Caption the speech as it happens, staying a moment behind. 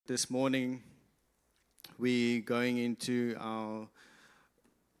this morning we're going into our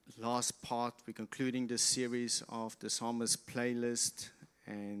last part. We're concluding this series of the Psalmist playlist,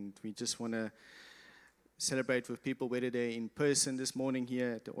 and we just want to celebrate with people, whether they're in person this morning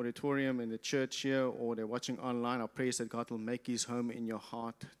here at the auditorium in the church here, or they're watching online. Our prayers that God will make His home in your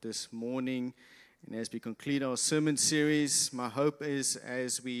heart this morning. And as we conclude our sermon series, my hope is,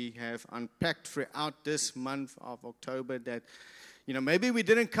 as we have unpacked throughout this month of October, that maybe we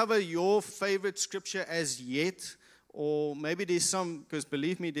didn't cover your favorite scripture as yet, or maybe there's some, because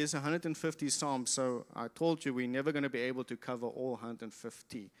believe me, there's 150 Psalms, so I told you we're never going to be able to cover all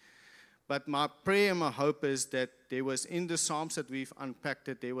 150. But my prayer and my hope is that there was in the Psalms that we've unpacked,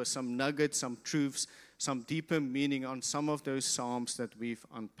 that there was some nuggets, some truths, some deeper meaning on some of those Psalms that we've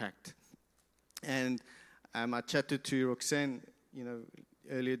unpacked. And I chatted to Roxanne,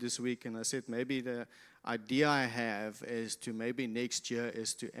 earlier this week, and I said maybe the idea I have is to maybe next year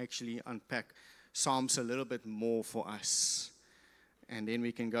is to actually unpack Psalms a little bit more for us. And then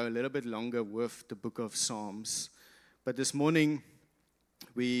we can go a little bit longer with the book of Psalms. But this morning,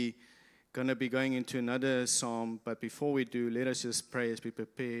 we're going to be going into another Psalm. But before we do, let us just pray as we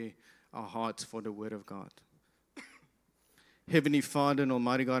prepare our hearts for the Word of God. Heavenly Father and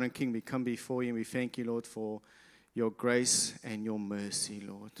Almighty God and King, we come before you and we thank you, Lord, for your grace and your mercy,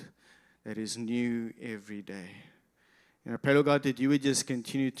 Lord, that is new every day. And I pray, Lord God, that you would just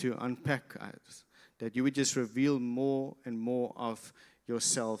continue to unpack us, that you would just reveal more and more of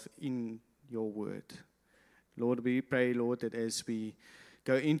yourself in your word. Lord, we pray, Lord, that as we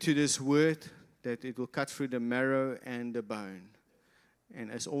go into this word, that it will cut through the marrow and the bone.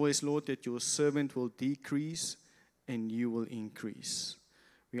 And as always, Lord, that your servant will decrease and you will increase.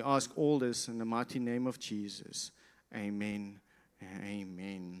 We ask all this in the mighty name of Jesus. Amen and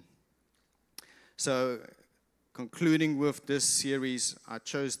amen. So, concluding with this series, I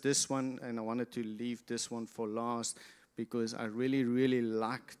chose this one and I wanted to leave this one for last because I really, really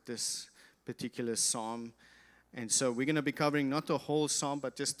like this particular psalm. And so we're going to be covering not the whole psalm,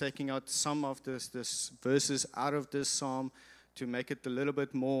 but just taking out some of this verses out of this psalm to make it a little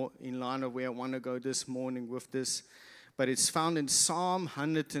bit more in line of where I want to go this morning with this. But it's found in Psalm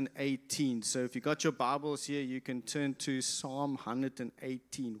 118. So if you got your Bibles here, you can turn to Psalm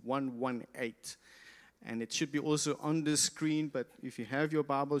 118, 118. And it should be also on the screen, but if you have your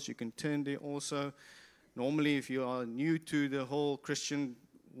Bibles, you can turn there also. Normally, if you are new to the whole Christian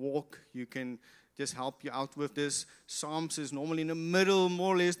walk, you can just help you out with this. Psalms is normally in the middle,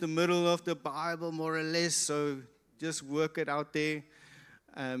 more or less the middle of the Bible, more or less, so just work it out there.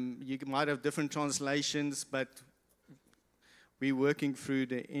 You might have different translations, but we're working through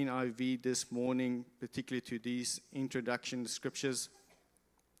the NIV this morning, particularly to these introduction scriptures.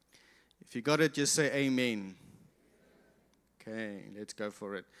 If you got it, just say amen. Okay, let's go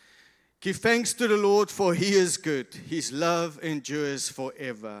for it. Give thanks to the Lord, for He is good. His love endures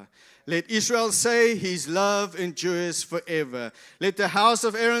forever. Let Israel say, His love endures forever. Let the house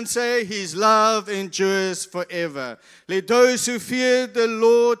of Aaron say, His love endures forever. Let those who fear the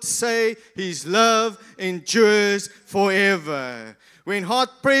Lord say, His love endures forever. When hard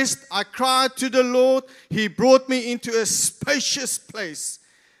pressed, I cried to the Lord. He brought me into a spacious place.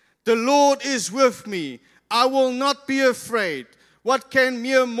 The Lord is with me. I will not be afraid. What can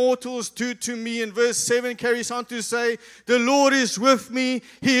mere mortals do to me? And verse 7 carries on to say, the Lord is with me.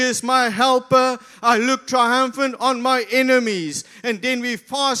 He is my helper. I look triumphant on my enemies. And then we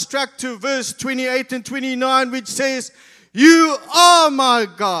fast track to verse 28 and 29, which says, you are my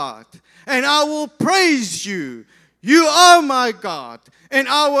God, and I will praise you. You are my God, and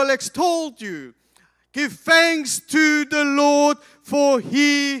I will extol you. Give thanks to the Lord, for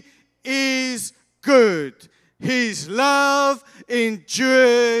He is good. His love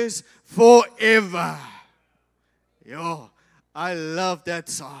endures forever. I love that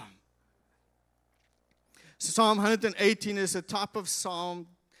psalm. Psalm 118 is a type of psalm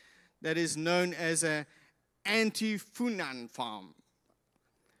that is known as an antiphon psalm,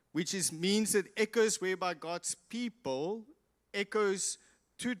 which means it echoes whereby God's people echoes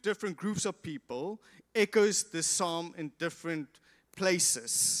two different groups of people, echoes the psalm in different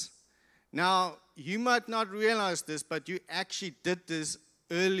places. Now, you might not realize this, but you actually did this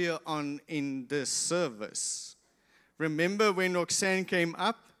earlier on in this service. Remember when Roxanne came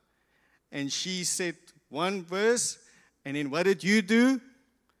up and she said one verse, and then what did you do?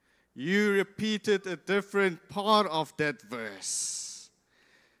 You repeated a different part of that verse.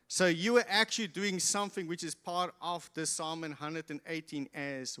 So you were actually doing something which is part of the Psalm 118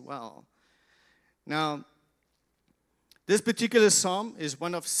 as well. Now, this particular psalm is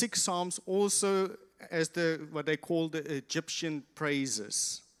one of 6 psalms, also as what they call the Egyptian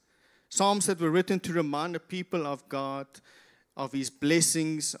praises. Psalms that were written to remind the people of God of His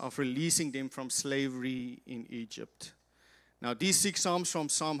blessings, of releasing them from slavery in Egypt. Now, these 6 Psalms from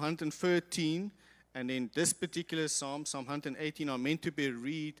Psalm 113 and then this particular Psalm, Psalm 118, are meant to be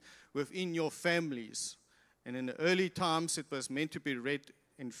read within your families. And in the early times, it was meant to be read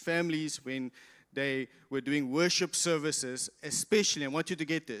in families when they were doing worship services, especially, I want you to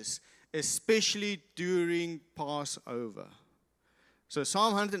get this, especially during Passover. So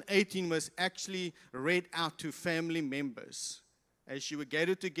Psalm 118 was actually read out to family members as you were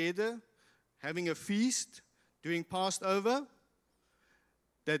gathered together, having a feast during Passover,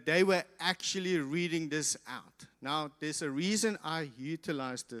 that they were actually reading this out. Now, there's a reason I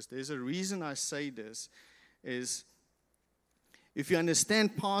utilize this. There's a reason I say this, is if you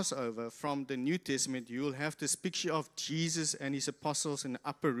understand Passover from the New Testament, you will have this picture of Jesus and his apostles in the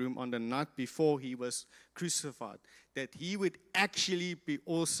upper room on the night before he was crucified, that he would actually be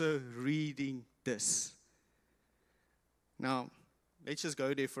also reading this. Now, let's just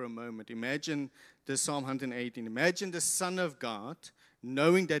go there for a moment. Imagine the Psalm 118. Imagine the Son of God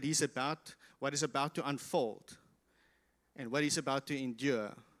knowing that he's about what is about to unfold and what he's about to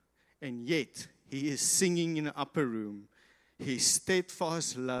endure. And yet, he is singing in the upper room, His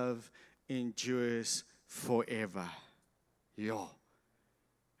steadfast love endures forever. Yo.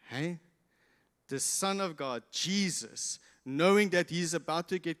 Hey? The Son of God, Jesus, knowing that he's about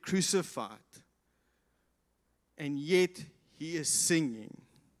to get crucified, and yet he is singing,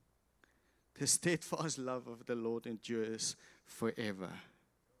 the steadfast love of the Lord endures forever.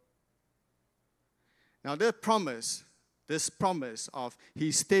 Now this promise of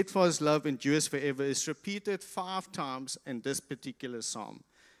his steadfast love endures forever is repeated 5 times in this particular psalm.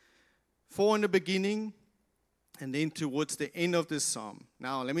 4 in the beginning, and then towards the end of this psalm.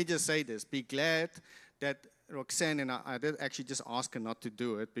 Now, let me just say this. Be glad that Roxanne, and I did actually just ask her not to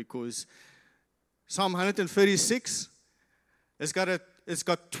do it, because Psalm 136, it's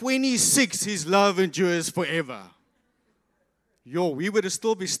got 26, his love endures forever. Yo, we would have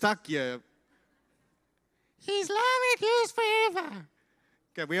still be stuck here. His love endures forever.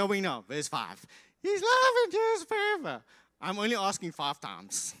 Okay, where are we now? Verse 5. His love endures forever. I'm only asking 5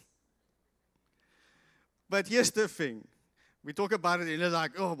 times. But here's the thing. We talk about it and they're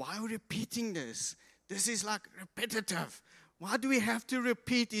like, oh, why are we repeating this? This is like repetitive. Why do we have to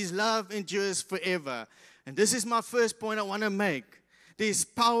repeat his love endures forever? And this is my first point I want to make. There's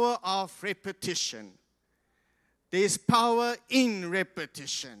power of repetition. There's power in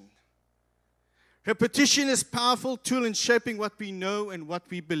repetition. Repetition is a powerful tool in shaping what we know and what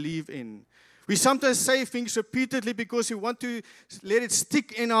we believe in. We sometimes say things repeatedly because we want to let it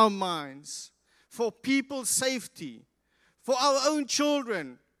stick in our minds. For people's safety. For our own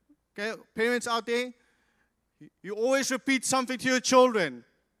children. Okay, parents out there, you always repeat something to your children.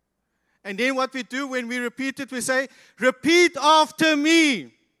 And then what we do when we repeat it, we say, repeat after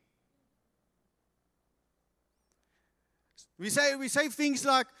me. We say things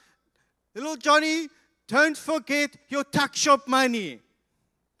like, little Johnny, don't forget your tuck shop money.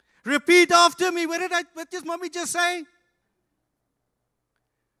 Repeat after me. What did mommy just say?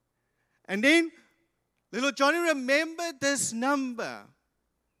 And then, little Johnny, remember this number.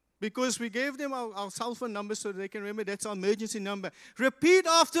 Because we gave them our cell phone number so they can remember that's our emergency number. Repeat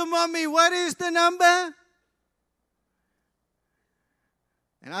after mommy. What is the number?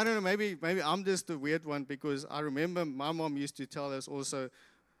 And I don't know, maybe I'm just the weird one, because I remember my mom used to tell us also,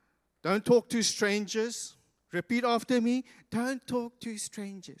 don't talk to strangers. Repeat after me. Don't talk to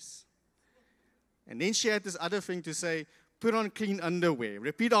strangers. And then she had this other thing to say, put on clean underwear.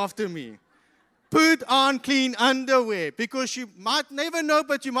 Repeat after me. Put on clean underwear. Because you might never know,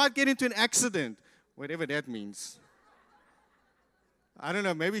 but you might get into an accident. Whatever that means. I don't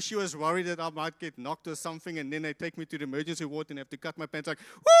know, maybe she was worried that I might get knocked or something, and then they take me to the emergency ward and have to cut my pants. Like,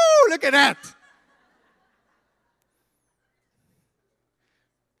 woo, look at that.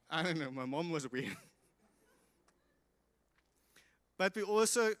 I don't know, my mom was weird. But we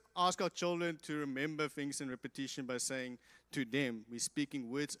also ask our children to remember things in repetition by saying to them, we're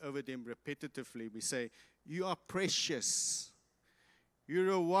speaking words over them repetitively. We say, you are precious.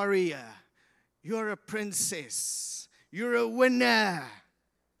 You're a warrior. You're a princess. You're a winner.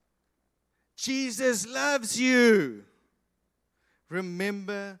 Jesus loves you.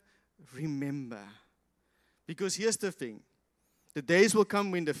 Remember, remember. Because here's the thing. The days will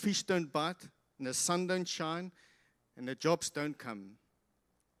come when the fish don't bite, and the sun don't shine, and the jobs don't come,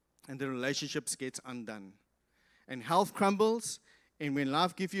 and the relationships get undone, and health crumbles, and when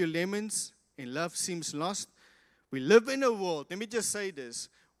life gives you lemons, and love seems lost. We live in a world, let me just say this,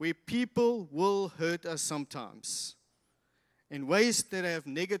 where people will hurt us sometimes. in ways that have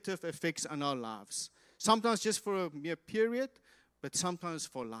negative effects on our lives. Sometimes just for a mere period, but sometimes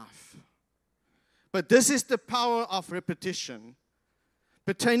for life. But this is the power of repetition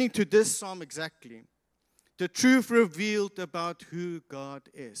pertaining to this psalm exactly. The truth revealed about who God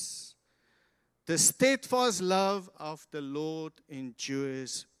is. The steadfast love of the Lord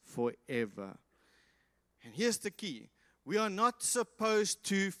endures forever. And here's the key. We are not supposed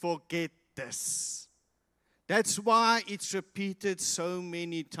to forget this. That's why it's repeated so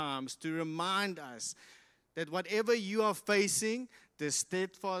many times, to remind us that whatever you are facing, the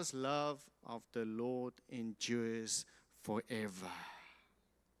steadfast love of the Lord endures forever.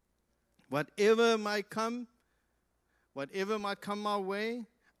 Whatever might come my way,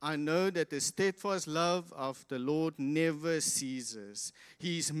 I know that the steadfast love of the Lord never ceases.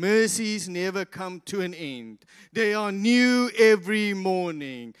 His mercies never come to an end. They are new every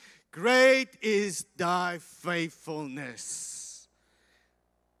morning. Great is thy faithfulness.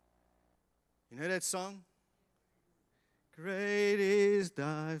 You know that song? Great is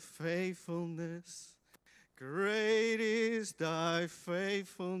thy faithfulness. Great is thy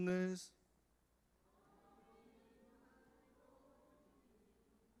faithfulness.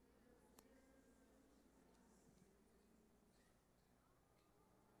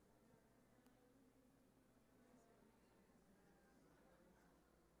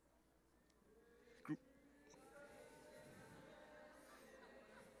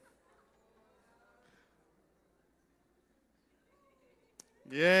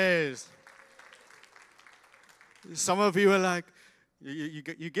 Yes. Some of you are like, you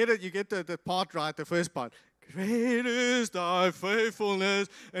get it, you get the part right, the first part. Great is thy faithfulness.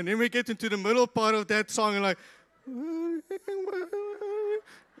 And then we get into the middle part of that song and like, and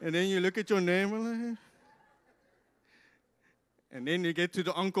then you look at your name and then you get to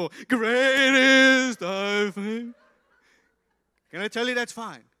the encore. Great is thy faithfulness. Can I tell you that's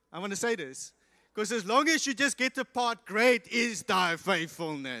fine? I want to say this. Because as long as you just get the part, great is thy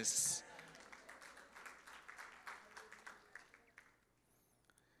faithfulness.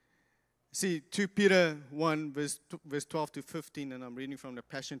 See, 2 Peter 1, verse 12 to 15, and I'm reading from the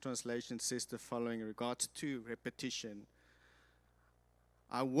Passion Translation, says the following in regards to repetition.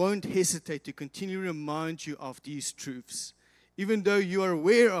 I won't hesitate to continue to remind you of these truths, even though you are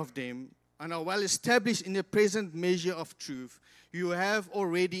aware of them and are well established in the present measure of truth you have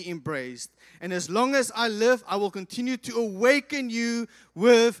already embraced. And as long as I live, I will continue to awaken you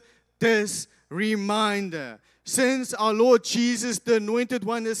with this reminder. Since our Lord Jesus, the Anointed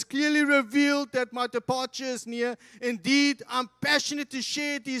One, has clearly revealed that my departure is near, indeed, I'm passionate to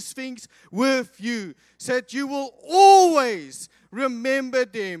share these things with you, so that you will always remember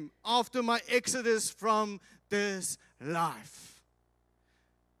them after my exodus from this life.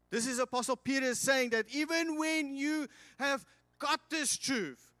 This is Apostle Peter saying that even when you have got this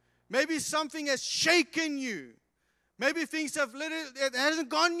truth, maybe something has shaken you, maybe things it hasn't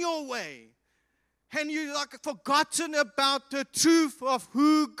gone your way, and you forgotten about the truth of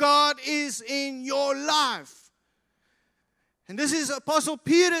who God is in your life. And this is Apostle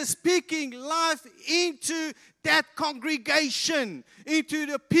Peter speaking life into that congregation, into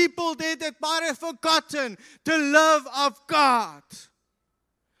the people there that might have forgotten the love of God.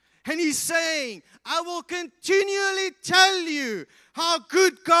 And he's saying, I will continually tell you how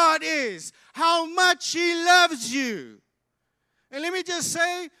good God is, how much He loves you. And let me just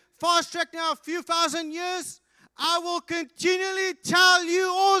say, fast track now a few thousand years, I will continually tell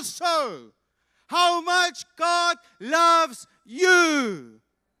you also how much God loves you,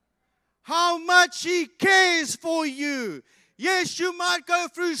 how much He cares for you. Yes, you might go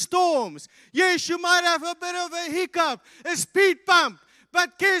through storms. Yes, you might have a bit of a hiccup, a speed bump.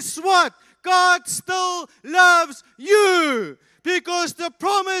 But guess what? God still loves you, because the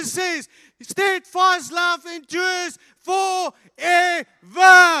promise says, steadfast love endures forever.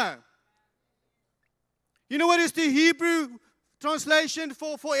 You know what is the Hebrew translation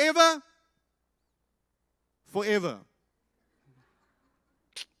for forever? Forever.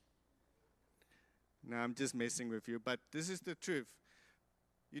 No, I'm just messing with you, but this is the truth.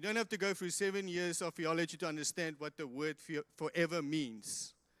 You don't have to go through 7 years of theology to understand what the word forever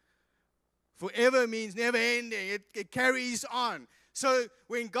means. Forever means never ending. It carries on. So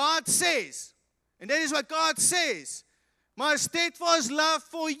when God says, and that is what God says, my steadfast love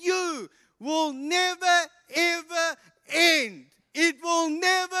for you will never, ever end. It will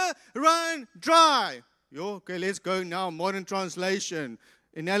never run dry. Okay, let's go now. Modern translation.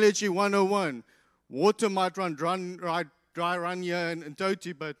 Analogy 101. Water might run here in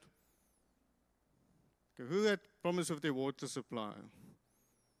Toti, but who had promise of their water supply?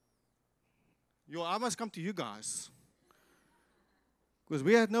 I must come to you guys. Because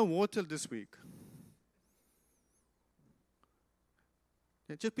we had no water this week.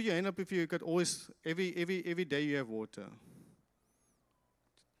 Yeah, just put your hand up if you got always, every day you have water.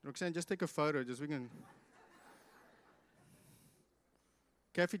 Roxanne, just take a photo, just we can.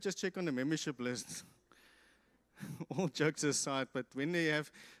 Kathy, just check on the membership list. All jokes aside, but when they have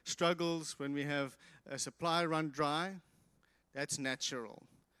struggles, when we have a supply run dry, that's natural.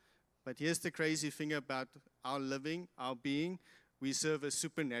 But here's the crazy thing about our living, our being. We serve a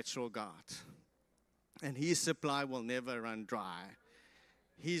supernatural God. And His supply will never run dry.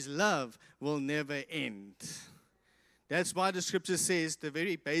 His love will never end. That's why the scripture says the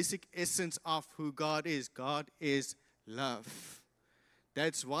very basic essence of who God is love.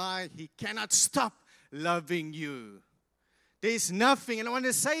 That's why He cannot stop loving you. There's nothing, and I want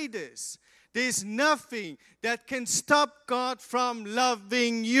to say this, there's nothing that can stop God from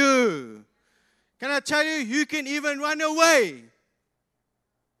loving you. Can I tell you, you can even run away.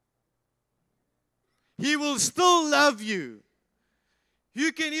 He will still love you.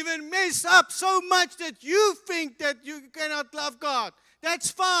 You can even mess up so much that you think that you cannot love God.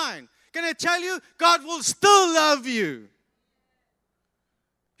 That's fine. Can I tell you, God will still love you.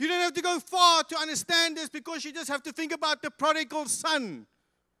 You don't have to go far to understand this, because you just have to think about the prodigal son.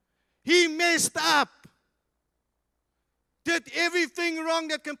 He messed up. Did everything wrong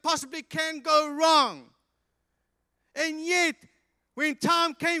that can go wrong. And yet, when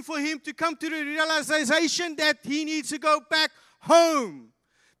time came for him to come to the realization that he needs to go back home,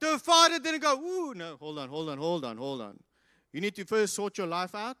 the father didn't go, ooh, no, hold on. You need to first sort your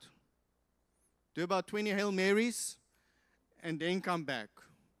life out. Do about 20 Hail Marys, and then come back.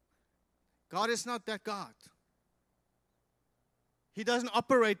 God is not that God. He doesn't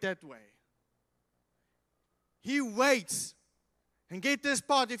operate that way. He waits. And get this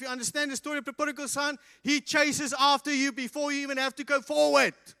part, if you understand the story of the prodigal son, he chases after you before you even have to go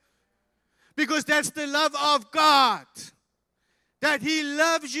forward. Because that's the love of God. That He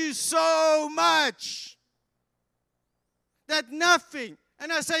loves you so much that nothing,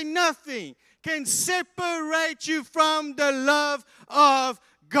 and I say nothing, can separate you from the love of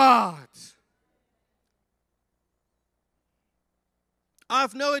God. I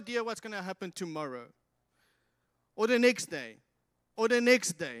have no idea what's going to happen tomorrow, or the next day, or the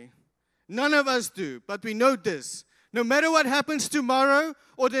next day. None of us do, but we know this. No matter what happens tomorrow,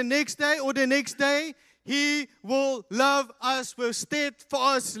 or the next day, or the next day, He will love us with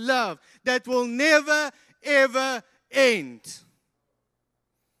steadfast love that will never, ever end.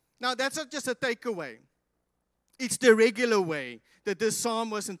 Now, that's not just a takeaway. It's the regular way that this psalm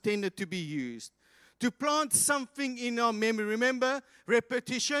was intended to be used. To plant something in our memory. Remember,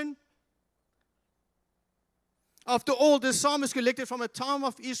 repetition. After all, this psalm is collected from a time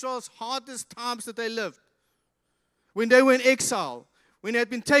of Israel's hardest times that they lived. When they were in exile. When they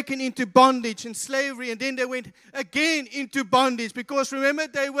had been taken into bondage and slavery, and then they went again into bondage. Because remember,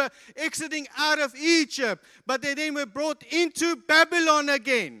 they were exiting out of Egypt, but they then were brought into Babylon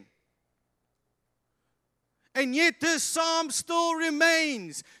again. And yet this psalm still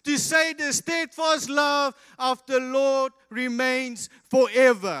remains to say the steadfast love of the Lord remains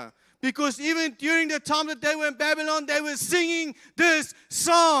forever. Because even during the time that they were in Babylon, they were singing this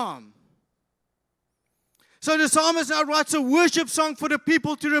psalm. So the psalmist now writes a worship song for the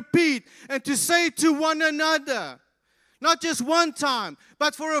people to repeat and to say to one another. Not just one time,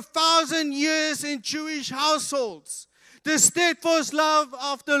 but for 1,000 years in Jewish households. The steadfast love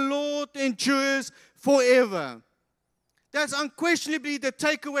of the Lord endures forever. That's unquestionably the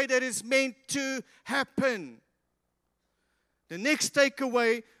takeaway that is meant to happen. The next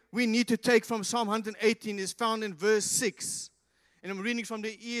takeaway we need to take from Psalm 118 is found in verse 6. And I'm reading from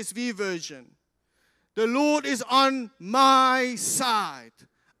the ESV version. The Lord is on my side.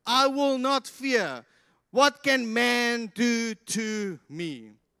 I will not fear. What can man do to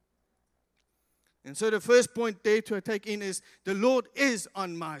me? And so the first point there to take in is the Lord is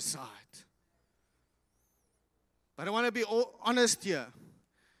on my side. But I want to be honest here.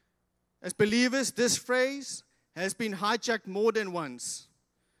 As believers, this phrase has been hijacked more than once.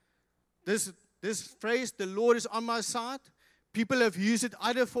 This phrase, the Lord is on my side, people have used it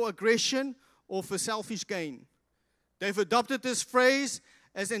either for aggression or for selfish gain. They've adopted this phrase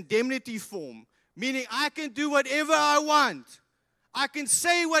as indemnity form, meaning I can do whatever I want. I can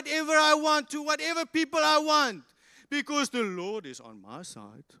say whatever I want to whatever people I want because the Lord is on my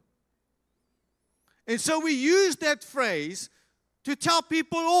side. And so we use that phrase to tell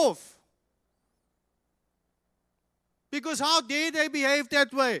people off. Because how dare they behave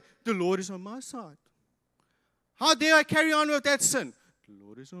that way? The Lord is on my side. How dare I carry on with that sin? The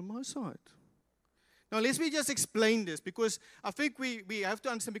Lord is on my side. Now, let me just explain this, because I think we have to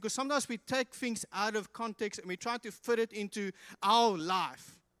understand, because sometimes we take things out of context and we try to fit it into our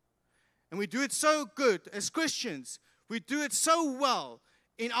life. And we do it so good as Christians. We do it so well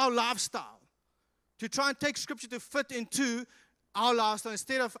in our lifestyle to try and take Scripture to fit into our lifestyle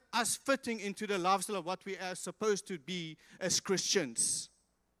instead of us fitting into the lifestyle of what we are supposed to be as Christians.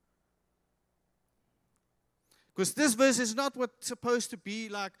 Because this verse is not what's supposed to be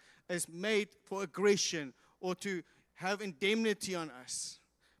like as made for aggression or to have indemnity on us.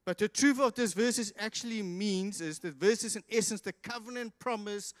 But the truth of this verse actually means is that verse is in essence the covenant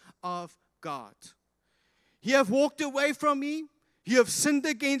promise of God. You have walked away from me, you have sinned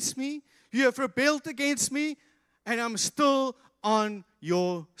against me, you have rebelled against me, and I'm still on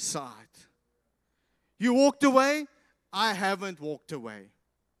your side. You walked away, I haven't walked away.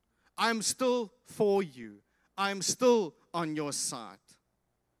 I'm still for you. I'm still on your side.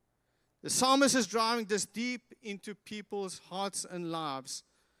 The psalmist is driving this deep into people's hearts and lives,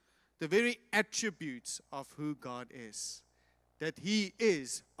 the very attributes of who God is, that He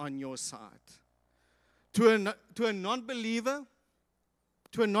is on your side. To a non-believer,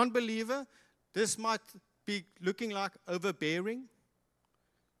 this might be looking like overbearing.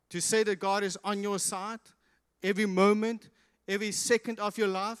 To say that God is on your side, every moment, every second of your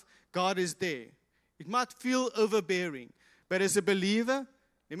life, God is there. It might feel overbearing, but as a believer,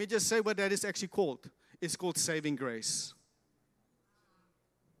 let me just say what that is actually called. It's called saving grace.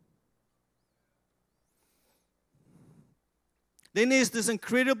 Then there's this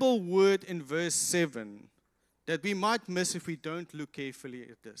incredible word in verse 7 that we might miss if we don't look carefully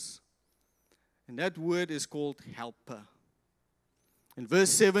at this. And that word is called helper. In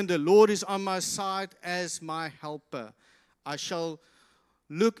verse 7, the Lord is on my side as my helper. I shall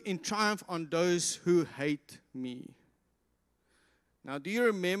look in triumph on those who hate me. Now, do you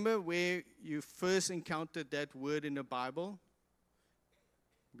remember where you first encountered that word in the Bible?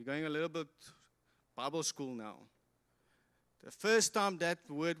 We're going a little bit Bible school now. The first time that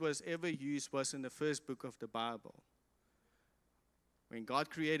word was ever used was in the first book of the Bible. When God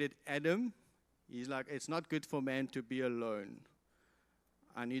created Adam, He's like, it's not good for man to be alone.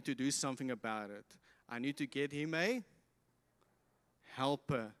 I need to do something about it. I need to get him a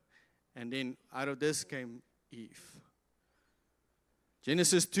helper. And then out of this came Eve.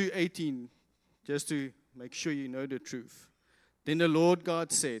 Genesis 2:18, just to make sure you know the truth. Then the Lord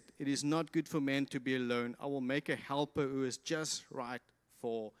God said, it is not good for man to be alone. I will make a helper who is just right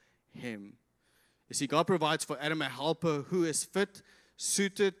for him. You see, God provides for Adam a helper who is fit,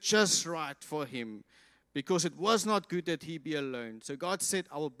 suited, just right for him. Because it was not good that he be alone. So God said,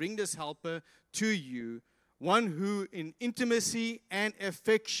 I will bring this helper to you, one who in intimacy and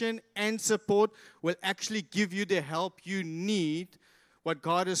affection and support will actually give you the help you need, what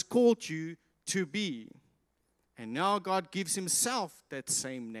God has called you to be. And now God gives himself that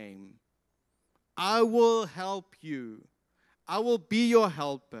same name. I will help you. I will be your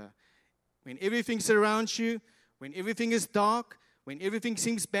helper. When everything surrounds you, when everything is dark, when everything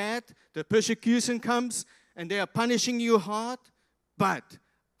seems bad, the persecution comes and they are punishing you hard, but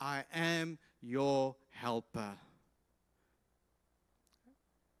I am your helper.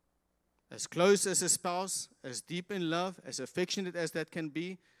 As close as a spouse, as deep in love, as affectionate as that can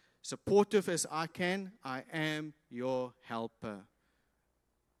be, supportive as I can, I am your helper.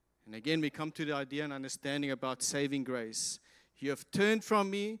 And again, we come to the idea and understanding about saving grace. You have turned from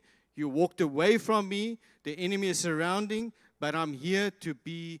me, you walked away from me, the enemy is surrounding, but I'm here to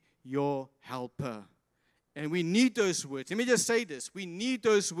be your helper. And we need those words. Let me just say this. We need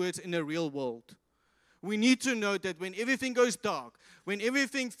those words in the real world. We need to know that when everything goes dark, when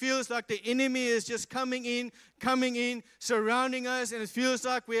everything feels like the enemy is just coming in, surrounding us, and it feels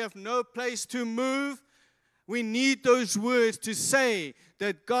like we have no place to move, we need those words to say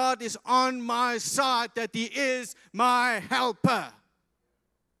that God is on my side, that He is my helper.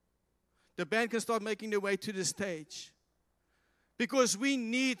 The band can start making their way to the stage because we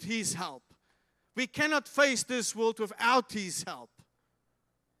need His help. We cannot face this world without His help.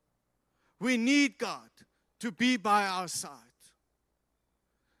 We need God to be by our side.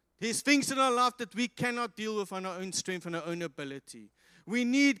 There's things in our life that we cannot deal with on our own strength and our own ability. We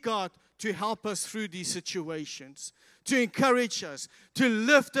need God to help us through these situations, to encourage us, to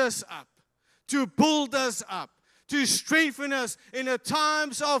lift us up, to build us up, to strengthen us in the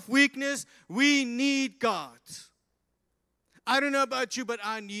times of weakness. We need God. I don't know about you, but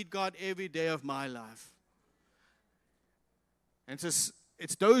I need God every day of my life. And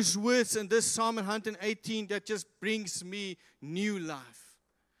it's those words in this Psalm 118 that just brings me new life.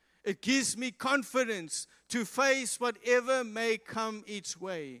 It gives me confidence to face whatever may come its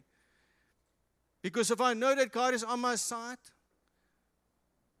way. Because if I know that God is on my side,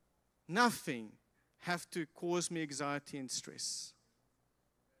 nothing have to cause me anxiety and stress.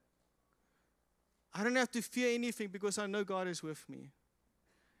 I don't have to fear anything because I know God is with me.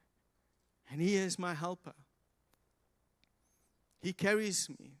 And He is my helper. He carries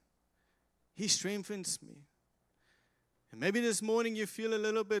me. He strengthens me. And maybe this morning you feel a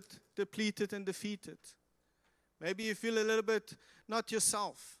little bit depleted and defeated. Maybe you feel a little bit not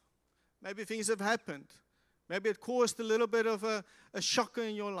yourself. Maybe things have happened. Maybe it caused a little bit of a shocker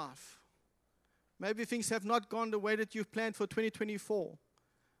in your life. Maybe things have not gone the way that you've planned for 2024.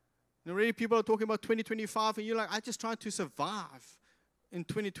 And already people are talking about 2025, and you're like, I'm just trying to survive in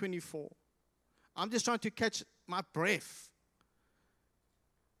 2024. I'm just trying to catch my breath.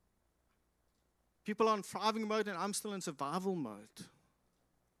 People are in thriving mode, and I'm still in survival mode.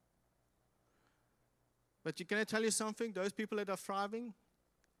 But can I tell you something? Those people that are thriving,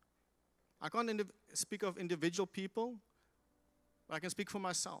 I can't speak of individual people, but I can speak for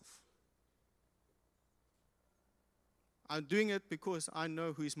myself. I'm doing it because I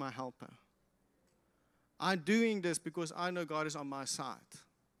know who is my helper. I'm doing this because I know God is on my side.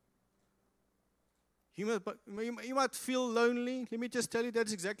 You might feel lonely. Let me just tell you,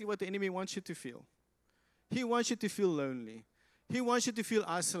 that's exactly what the enemy wants you to feel. He wants you to feel lonely. He wants you to feel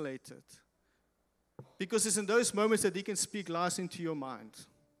isolated. Because it's in those moments that he can speak lies into your mind.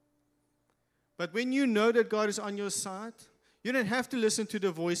 But when you know that God is on your side, you don't have to listen to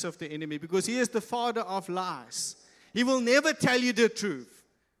the voice of the enemy, because he is the father of lies. He will never tell you the truth.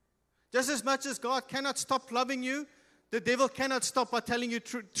 Just as much as God cannot stop loving you, the devil cannot stop by telling you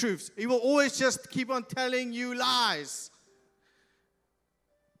truths. He will always just keep on telling you lies.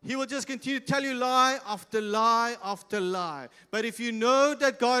 He will just continue to tell you lie after lie after lie. But if you know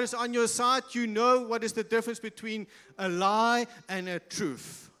that God is on your side, you know what is the difference between a lie and a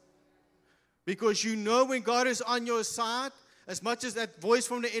truth. Because you know when God is on your side, as much as that voice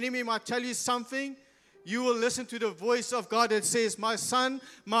from the enemy might tell you something, you will listen to the voice of God that says, my son,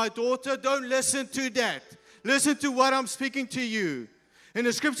 my daughter, don't listen to that. Listen to what I'm speaking to you. And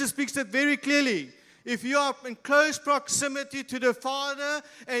the scripture speaks that very clearly. If you are in close proximity to the Father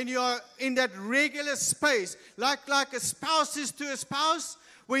and you are in that regular space, like a spouse is to a spouse,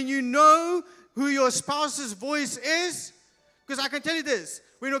 when you know who your spouse's voice is, because I can tell you this,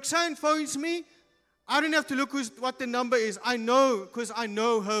 when Roxanne phones me, I don't have to look what the number is. I know, because I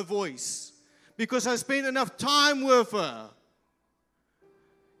know her voice. Because I spend enough time with her.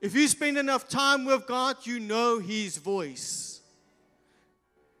 If you spend enough time with God, you know His voice.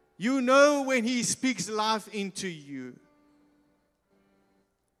 You know when He speaks life into you.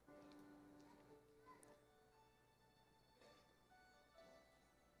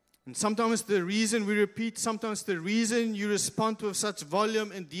 And sometimes the reason we repeat, sometimes the reason you respond with such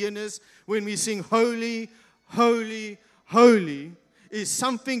volume and dearness when we sing holy, holy, holy, is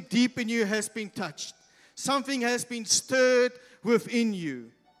something deep in you has been touched. Something has been stirred within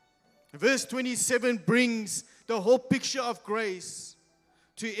you. Verse 27 brings the whole picture of grace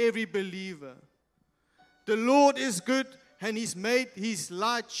to every believer. The Lord is good, and He's made His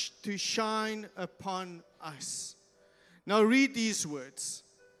light to shine upon us. Now read these words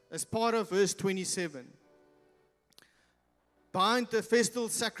as part of verse 27. Bind the festal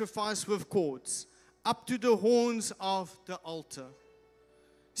sacrifice with cords up to the horns of the altar.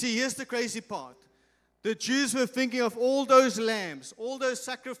 See, here's the crazy part. The Jews were thinking of all those lambs, all those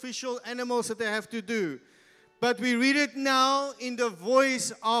sacrificial animals that they have to do. But we read it now in the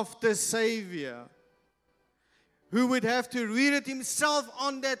voice of the Savior, who would have to read it himself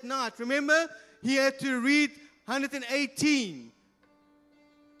on that night. Remember, he had to read 118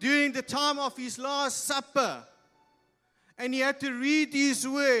 during the time of his Last Supper. And he had to read these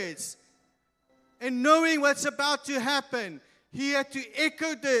words. And knowing what's about to happen, he had to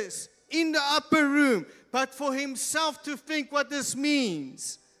echo this in the upper room, but for himself to think what this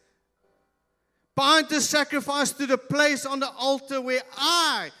means. Bind the sacrifice to the place on the altar where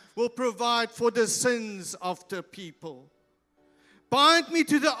I will provide for the sins of the people. Bind me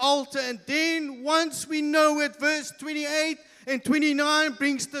to the altar, and then once we know it, verse 28 and 29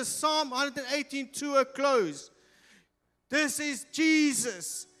 brings the Psalm 118 to a close. This is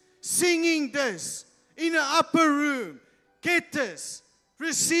Jesus singing this in the upper room. Get this.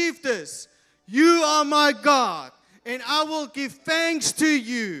 Receive this. You are my God, and I will give thanks to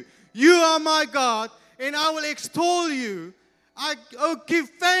you. You are my God, and I will extol you. I give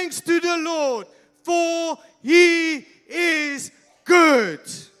thanks to the Lord, for He is good.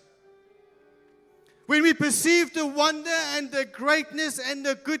 When we perceive the wonder and the greatness and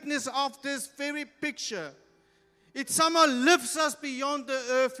the goodness of this very picture, it somehow lifts us beyond the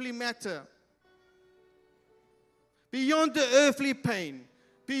earthly matter. beyond the earthly pain,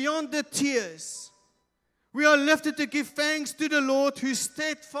 beyond the tears. We are lifted to give thanks to the Lord, whose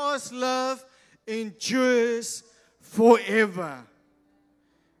steadfast love endures forever.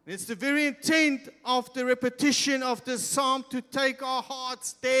 It's the very intent of the repetition of the psalm to take our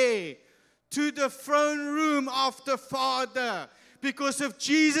hearts there, to the throne room of the Father. Because if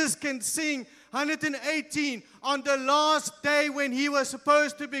Jesus can sing 118 on the last day when he was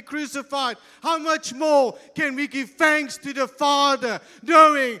supposed to be crucified, how much more can we give thanks to the Father,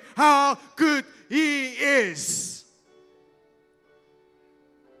 knowing how good he is?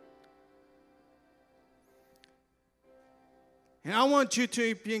 And I want you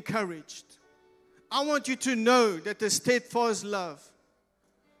to be encouraged. I want you to know that the steadfast love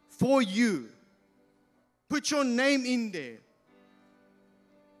for you, put your name in there,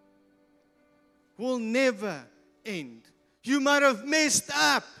 will never end. You might have messed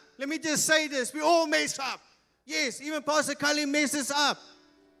up. Let me just say this. We all mess up. Yes, even Pastor Kali messes up.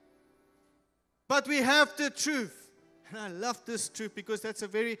 But we have the truth. And I love this truth because that's a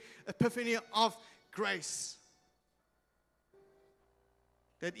very epiphany of grace.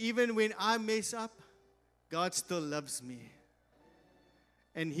 That even when I mess up, God still loves me.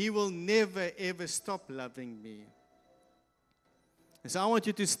 And he will never, ever stop loving me. And so I want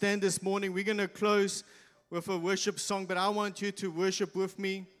you to stand this morning. We're going to close with a worship song, but I want you to worship with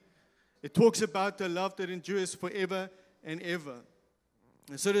me. It talks about the love that endures forever and ever.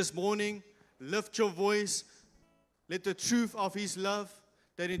 And so this morning, lift your voice. Let the truth of his love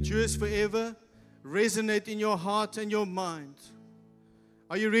that endures forever resonate in your heart and your mind.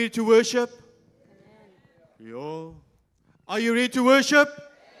 Are you ready to worship? Yo. Are you ready to worship?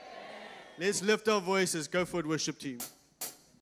 Let's lift our voices. Go for it, worship team.